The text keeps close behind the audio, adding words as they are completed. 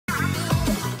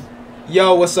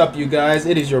Yo, what's up, you guys?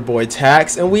 It is your boy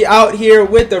Tax, and we out here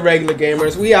with the regular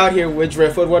gamers. We out here with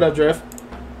Driftwood. What up, Drift?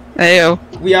 Heyo.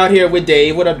 We out here with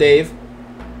Dave. What up, Dave?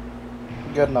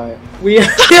 Good night. We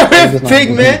out here with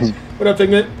Pigment. What up,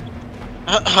 Pigment?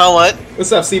 What?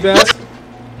 What's up, Seabass?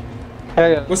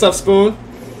 Hey. What's up, Spoon?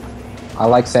 I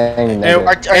like saying And that.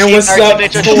 what's up,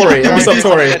 Tori? What's up,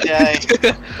 Tori?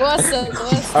 What's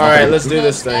up? All right, let's do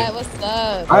this thing. What's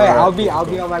up? Alright, I'll be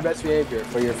on my best behavior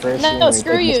for your first. No,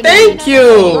 screw you. Thank you.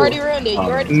 You already ruined it. You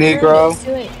already Negro.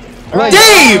 ruined it.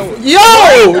 Dave!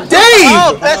 Yo! Dave!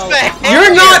 Oh, best behavior!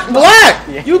 You're not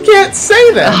black! You can't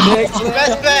say that!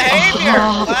 Best behavior!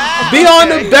 Wow. Be on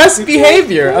the best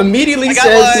behavior. Immediately I got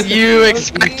says... one. You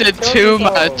expected too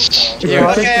much. You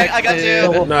Okay, I got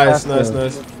two. Nice, nice,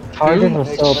 nice. Target or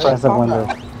so oppressive window.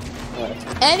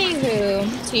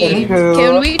 Anywho, team, Anywho.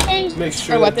 can we change Make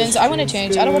sure our that weapons? this I want to is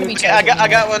change. I don't want to be Okay, charger. I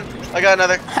got one. I got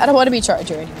another. I don't want to be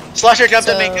charger anymore. Slasher jumped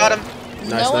at me. So- Got him. Nice,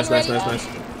 No nice, one nice, ready nice,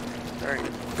 yet?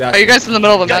 nice. Are you guys in the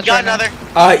middle of a match Got right now?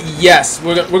 another. Yes,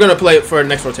 we're gonna play it for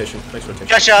next rotation. Next rotation.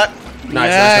 Got shot.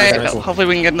 Nice, Yeah, nice, nice, nice. hopefully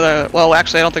we can get another. Well,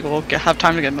 actually, I don't think we'll have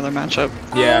time to get another matchup.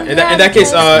 Yeah, in that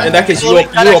case, you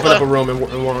open up a room and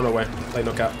we're on our way. Like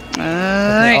no cap.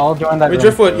 Alright. I'll join that. Wait, room.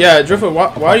 Driftwood, yeah, Driftwood. Why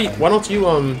don't you Shot why don't you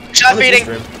feeding.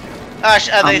 stream?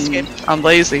 They escaped. I'm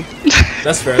lazy.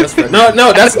 That's fair. That's fair.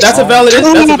 No, that's a valid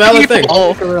thing.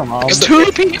 I'll take a room. I'll There's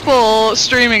 2 people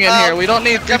streaming in here. We don't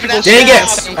need 3 people. Dang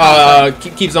streaming.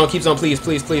 it! Keep zone, please,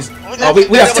 please, please. Oh,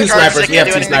 we have 2 snipers. We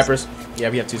have 2 snipers. Yeah,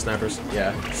 we have 2 snipers.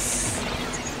 Yeah.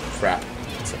 Crap.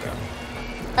 It's okay.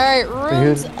 Alright,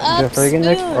 rooms Who's up. the friggin'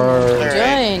 next Spoon. or? Join.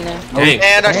 Dang.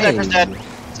 And our Hey. sniper's dead.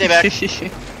 Stay back.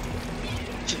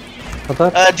 What's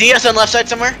up? DS on left side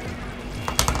somewhere.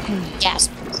 Yes.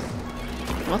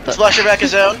 What the? Splasher back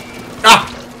his zone. Ah!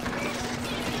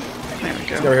 There we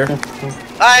go. Over here.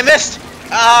 I missed.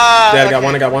 Ah. Yeah, I okay.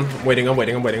 got one. I'm waiting. I'm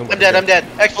dead.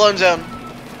 X-Blown zone.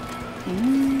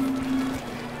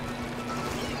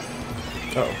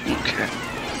 Uh-oh. Okay.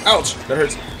 Ouch! That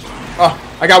hurts. Oh,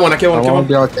 I got one. I killed I one. won't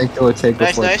be able to take Nice,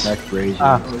 before nice. next rage.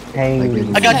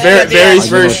 I got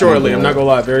Very shortly. I'm not gonna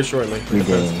lie. Very shortly.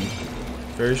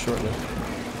 Very shortly.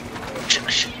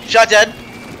 Shot dead.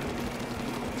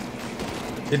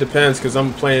 It depends, because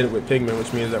I'm playing with Pigment,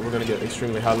 which means that we're going to get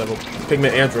extremely high level.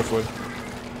 Pigment and Driftwood.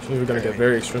 Which means we're going to get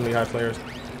very extremely high players.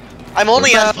 I'm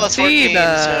only What S about plus 14,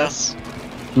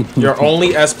 so. You're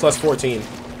only S plus 14.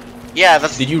 Yeah,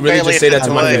 that's. Did you really barely just say that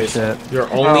to a my way. face?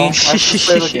 You're only... I just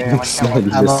play the game. I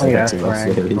can't I'm only at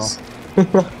rank.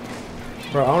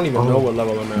 Bro, I don't even know what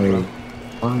level I'm at, bro.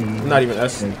 I'm not even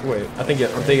S. Wait, I think I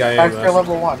am Actually, S.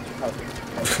 level 1.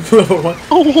 Level 1?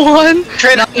 1.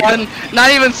 Trade Not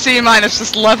even C minus,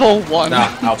 just level 1. Nah,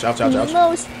 ouch.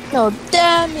 No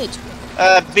damage.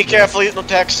 Be careful, no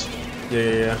text.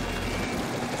 Yeah.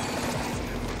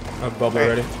 I've bubble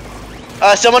already.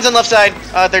 Someone's on left side.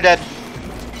 They're dead.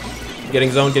 Getting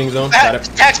zone. Got it.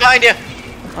 Tax behind you.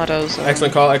 Autos.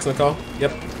 Excellent call.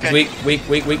 Yep. Okay. Weak.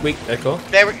 That call.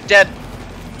 They were dead.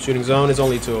 Shooting zone is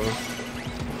only 2 of them.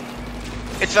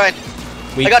 It's fine.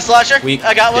 Weak. I got Slasher. Weak.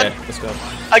 I got one. Dead. Let's go.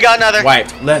 I got another.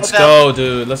 Wiped. Let's Okay. go,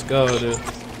 dude. Let's go, dude.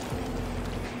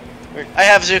 I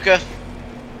have Zuka.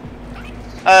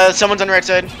 Someone's on the right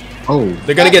side. Oh.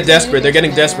 They're gonna get desperate. They're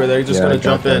getting desperate. They're just gonna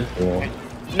jump in.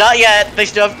 Not yet. They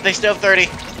still have 30.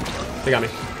 They got me.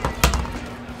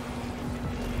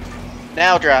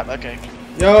 Now drop. Okay.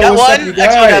 Yo, Got what's one. up, you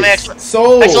Excellent, got me, guys? excellent.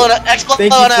 Soul. Excellent.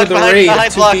 Thank you for the raid of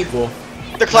behind 2 block. people.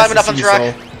 They're climbing Nice up to on see you, truck.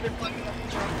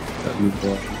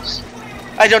 Soul.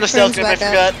 I don't know stealth Friends game. I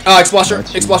back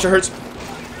forgot. Explosion hurts.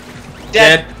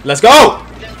 Dead. Let's go.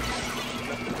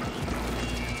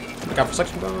 Got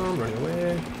protection bomb. Running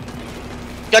away.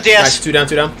 Got DS. Nice. 2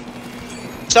 down.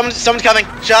 Someone's coming.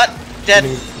 Shot. Dead.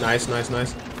 Nice.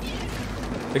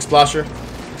 Explosion.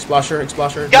 Got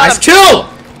Nice him. kill.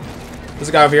 There's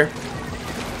a guy over here.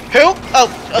 Who? Oh,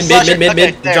 a Slasher. Mid.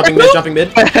 Okay, there. Jumping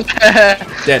mid.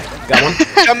 Dead. Got one.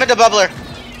 Jump into bubbler.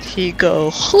 He go.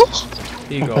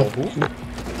 Here you go.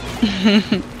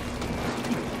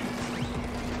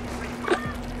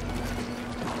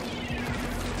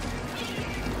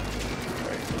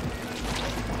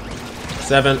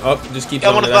 7. Oh, just keep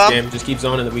Got one zoning. of That's them. game. Just keep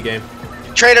zoning and we game.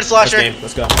 Traded That's Slasher. game.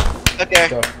 Let's go. Okay.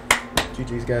 Let's go.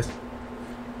 GG's, guys.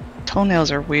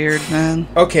 Toenails are weird, man.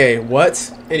 Okay,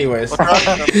 what? Anyways. What's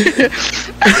wrong with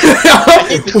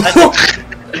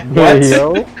What?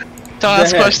 Yo. Toenails The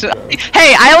heck, question. bro?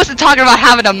 Hey, I wasn't talking about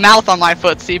having a mouth on my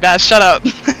foot, Seabass. Shut up.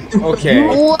 Okay.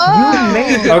 Whoa.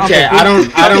 Okay, I don't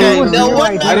No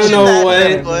one I don't know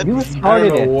mentioned what. that, You I started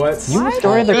don't know it. what. You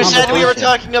started the Who said we were conversation.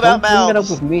 talking about Don't bring it up mouths?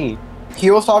 with me. He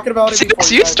was talking about it before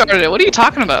Seabass, you started it. What are you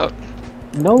talking about?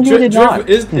 No, you did not.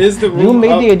 Is the rule You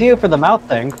made the idea for the mouth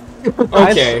thing.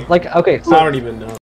 Okay. Okay, so I don't even know.